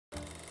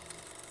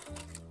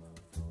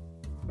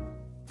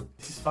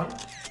fun.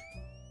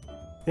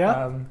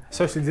 Yeah.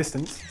 Socially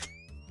distanced.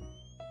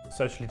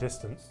 Socially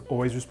distanced.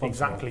 Always responsible.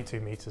 Exactly 2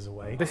 meters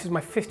away. This is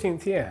my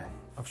 15th year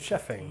of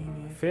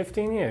chefing.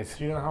 15 years.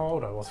 Do you know how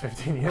old I was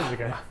 15 years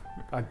ago?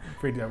 I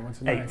really don't want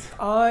to know. 8.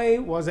 I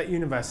was at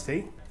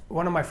university.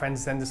 One of my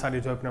friends then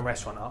decided to open a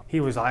restaurant up. He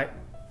was like,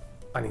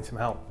 I need some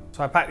help.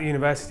 So I packed the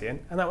university in,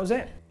 and that was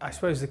it. I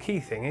suppose the key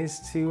thing is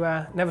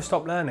to never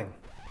stop learning.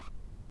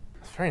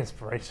 It's very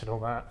inspirational,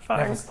 that.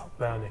 Thanks. Never stop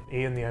learning.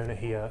 Ian, the owner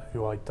here,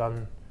 who I'd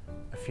done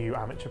a few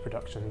amateur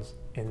productions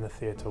in the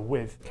theatre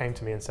with, came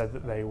to me and said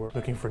that they were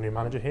looking for a new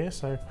manager here,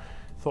 so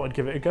thought I'd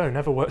give it a go.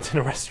 Never worked in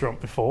a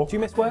restaurant before. Do you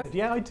miss work?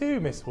 Yeah, I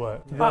do miss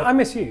work. I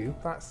miss you.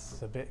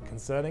 That's a bit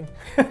concerning.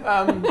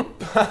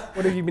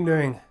 What have you been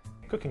doing?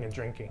 Cooking and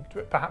drinking.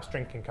 Perhaps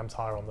drinking comes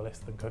higher on the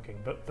list than cooking,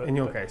 but in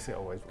your case, it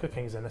always.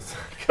 Cooking's a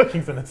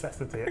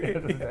necessity at the end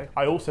of the day.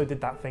 I also did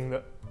that thing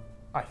that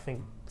I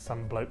think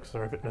some blokes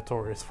are a bit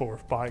notorious for,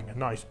 of buying a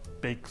nice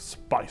big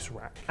spice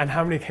rack. And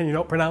how many can you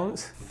not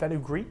pronounce?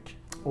 Fenugreek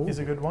is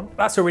a good one.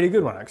 That's a really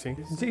good one, actually.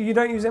 You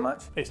don't use it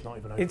much? It's not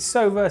even open. It's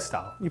so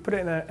versatile. You put it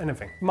in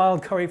anything.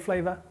 Mild curry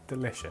flavour,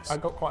 delicious. I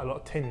got quite a lot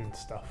of tinned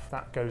stuff.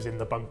 That goes in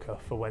the bunker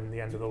for when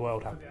the end of the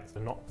world happens.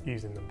 I'm not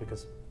using them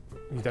because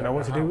you don't know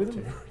what to do with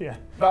them? Yeah.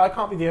 But I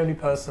can't be the only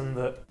person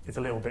that is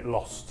a little bit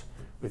lost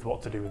with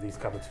what to do with these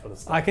cupboards full of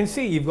stuff. I can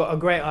see you've got a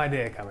great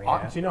idea coming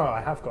here. Do you know,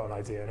 I have got an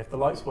idea, and if the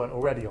lights weren't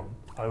already on,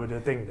 I would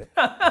have dinged it.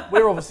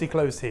 We're obviously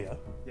closed here,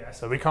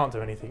 so we can't do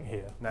anything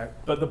here. No.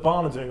 But the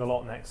barn are doing a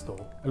lot next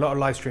door. A lot of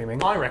live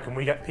streaming. I reckon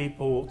we get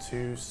people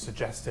to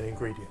suggest an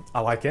ingredient.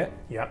 I like it.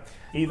 Yeah.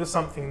 Either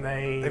something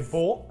they've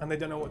bought and they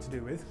don't know what to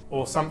do with.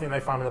 Or something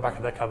they found in the back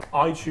of their cupboard.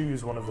 I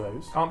choose one of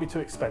those. Can't be too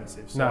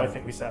expensive, so I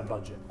think we set a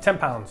budget. £10.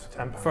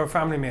 £10. For a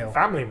family meal.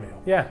 Family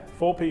meal? Yeah.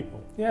 4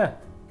 people? Yeah.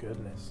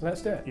 Goodness.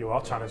 Let's do it. You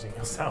are challenging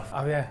yourself.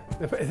 Oh yeah,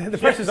 the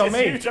pressure's on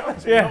me. You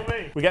challenging on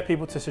me. We get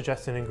people to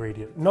suggest an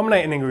ingredient.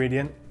 Nominate an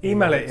ingredient,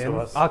 email it in,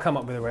 us. I'll come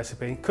up with a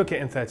recipe, cook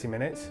it in 30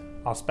 minutes.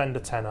 I'll spend a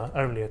tenner,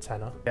 only a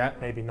tenner,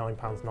 maybe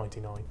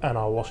 £9.99, and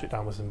I'll wash it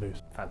down with some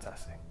booze.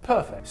 Fantastic.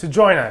 Perfect. So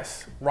join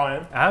us,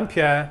 Ryan and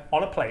Pierre,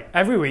 on a plate,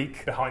 every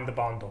week, behind the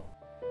barn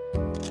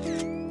door.